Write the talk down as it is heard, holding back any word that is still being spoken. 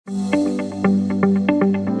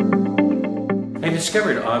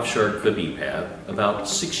discovered Offshore Clipping about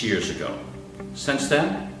 6 years ago. Since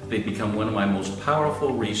then, they've become one of my most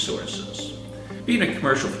powerful resources. Being a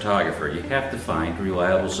commercial photographer, you have to find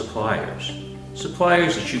reliable suppliers.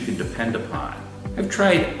 Suppliers that you can depend upon. I've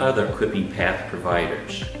tried other clipping path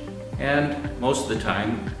providers, and most of the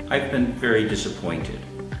time, I've been very disappointed.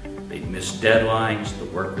 They've missed deadlines, the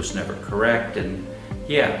work was never correct, and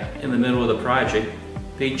yeah, in the middle of the project,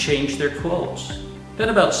 they changed their quotes. Then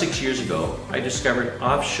about 6 years ago, I discovered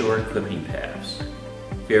Offshore Clipping paths.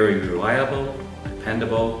 Very reliable,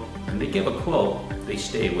 dependable, and they give a quote, they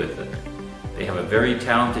stay with it. They have a very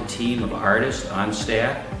talented team of artists on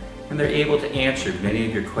staff, and they're able to answer many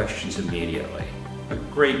of your questions immediately. A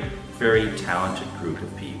great, very talented group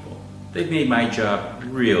of people. They've made my job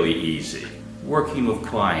really easy. Working with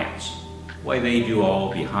clients, why they do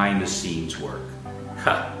all behind the scenes work.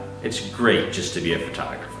 Ha! It's great just to be a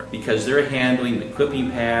photographer because they're handling the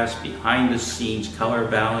clipping paths, behind the scenes color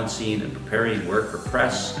balancing and preparing work for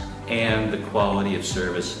press, and the quality of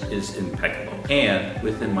service is impeccable and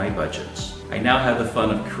within my budgets. I now have the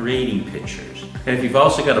fun of creating pictures. And if you've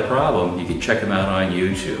also got a problem, you can check them out on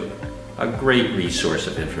YouTube. A great resource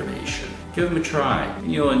of information. Give them a try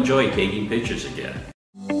and you'll enjoy taking pictures again.